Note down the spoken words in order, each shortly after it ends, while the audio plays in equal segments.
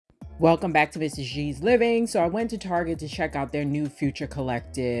Welcome back to Mrs. G's Living. So I went to Target to check out their new Future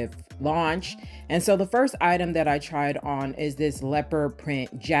Collective launch. And so the first item that I tried on is this leopard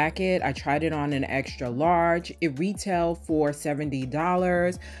print jacket. I tried it on an extra large. It retailed for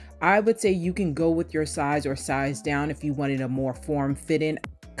 $70. I would say you can go with your size or size down if you wanted a more form-fitting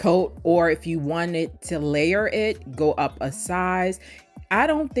coat, or if you wanted to layer it, go up a size. I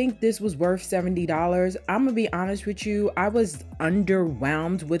don't think this was worth $70. I'm gonna be honest with you, I was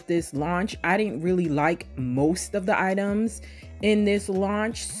underwhelmed with this launch. I didn't really like most of the items in this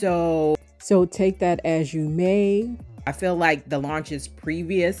launch, so take that as you may. I feel like the launches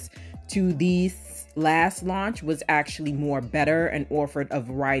previous to these last launch was actually more better and offered a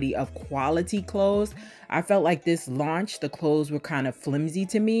variety of quality clothes. I felt like this launch, the clothes were kind of flimsy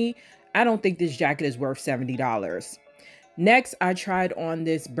to me. I don't think this jacket is worth $70. Next, I tried on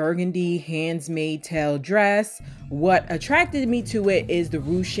this burgundy hands-made tail dress. What attracted me to it is the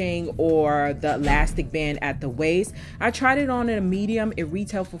ruching or the elastic band at the waist. I tried it on in a medium. It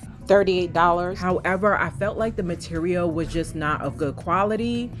retailed for $38. However, I felt like the material was just not of good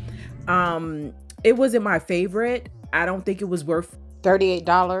quality. It wasn't my favorite. I don't think it was worth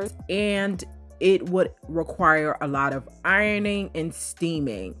 $38, and it would require a lot of ironing and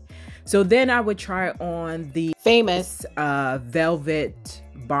steaming. So then I would try on the famous velvet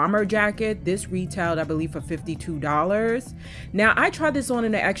bomber jacket. This retailed, I believe, for $52. Now I tried this on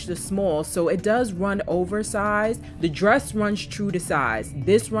in an extra small, so it does run oversized. The dress runs true to size.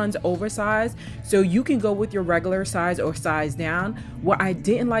 This runs oversized, so you can go with your regular size or size down. What I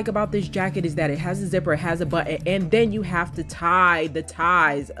didn't like about this jacket is that it has a zipper, it has a button, and then you have to tie the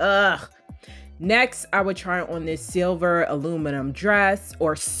ties. Ugh. Next, I would try on this silver aluminum dress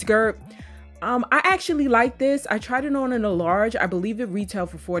or skirt. I actually like this. I tried it on in a large. I believe it retailed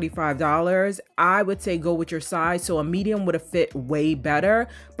for $45. I would say go with your size. So a medium would have fit way better,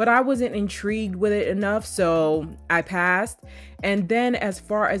 but I wasn't intrigued with it enough, so I passed. And then as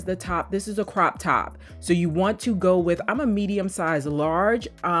far as the top, this is a crop top. So you want to go with, I'm a medium size large.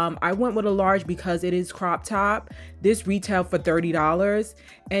 I went with a large because it is crop top. This retailed for $30.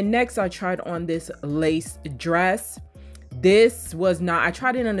 And next I tried on this lace dress. This was not, I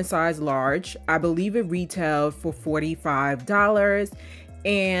tried it in a size large. I believe it retailed for $45.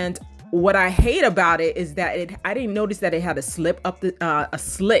 And what I hate about it is that I didn't notice that it had a slit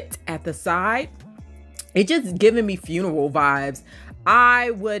at the side. It just giving me funeral vibes.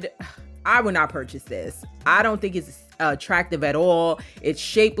 I would not purchase this. I don't think it's attractive at all. It's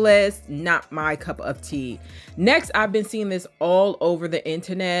shapeless, not my cup of tea. Next, I've been seeing this all over the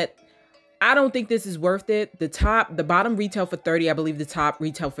internet. I don't think this is worth it. The bottom retail for $30. I believe the top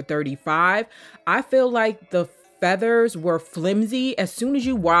retail for $35. I feel like the feathers were flimsy. As soon as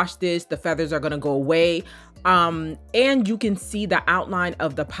you wash this, the feathers are gonna go away. And you can see the outline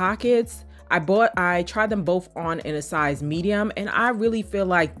of the pockets. I tried them both on in a size medium, and I really feel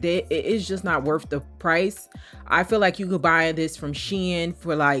like it is just not worth the price. I feel like you could buy this from Shein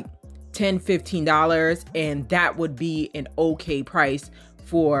for like $10, $15, and that would be an okay price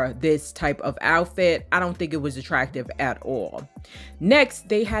for this type of outfit. I don't think it was attractive at all. Next,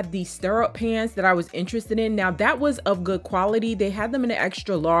 they had these stirrup pants that I was interested in. Now that was of good quality. They had them in an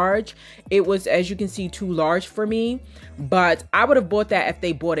extra large. It was, as you can see, too large for me, but I would have bought that if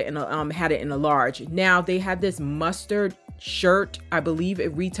they bought it in a had it in a large. Now they had this mustard shirt. I believe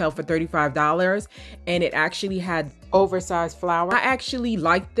it retailed for $35, and it actually had oversized flower. I actually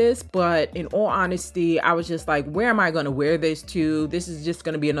liked this, but in all honesty, I was just like, where am I going to wear this to? This is just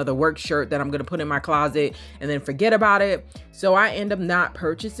going to be another work shirt that I'm going to put in my closet and then forget about it. So I end up not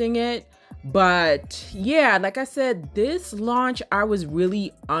purchasing it. But yeah, like I said, this launch, I was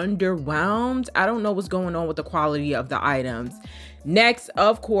really underwhelmed. I don't know what's going on with the quality of the items. Next,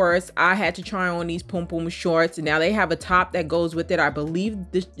 of course, I had to try on these pom pom shorts. Now they have a top that goes with it. I believe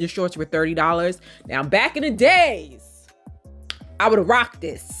the shorts were $30. Now back in the days, I would have rocked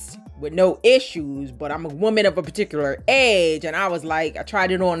this with no issues, but I'm a woman of a particular age, and I was like, I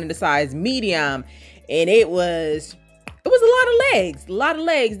tried it on in the size medium, and it was a lot of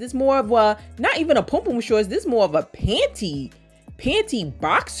legs. This more of a, not even a pom pom shorts, this more of a panty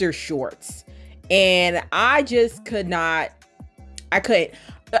boxer shorts. And I just could not, I couldn't.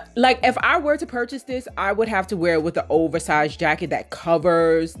 Like, if I were to purchase this, I would have to wear it with an oversized jacket that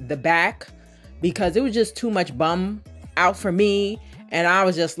covers the back, because it was just too much bum out for me. And I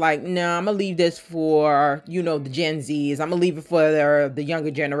was just like, no, I'm gonna leave this for, you know, the Gen Zs. I'm gonna leave it for the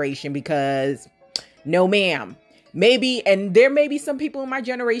younger generation, because no ma'am. Maybe, and there may be some people in my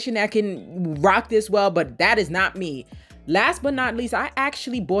generation that can rock this well, but that is not me. Last but not least, I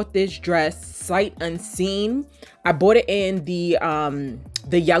actually bought this dress sight unseen. I bought it in the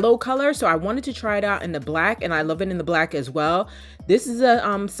yellow color, so I wanted to try it out in the black, and I love it in the black as well. This is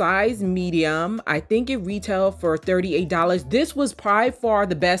a size medium. I think it retailed for $38. This was by far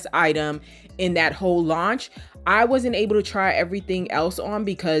the best item in that whole launch. I wasn't able to try everything else on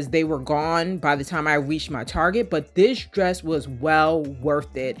because they were gone by the time I reached my target, but this dress was well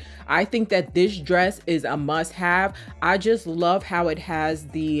worth it. I think that this dress is a must-have. I just love how it has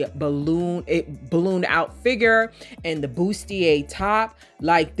the ballooned out figure and the bustier top.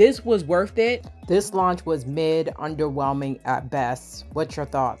 Like, this was worth it. This launch was mid, underwhelming at best. What's your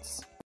thoughts?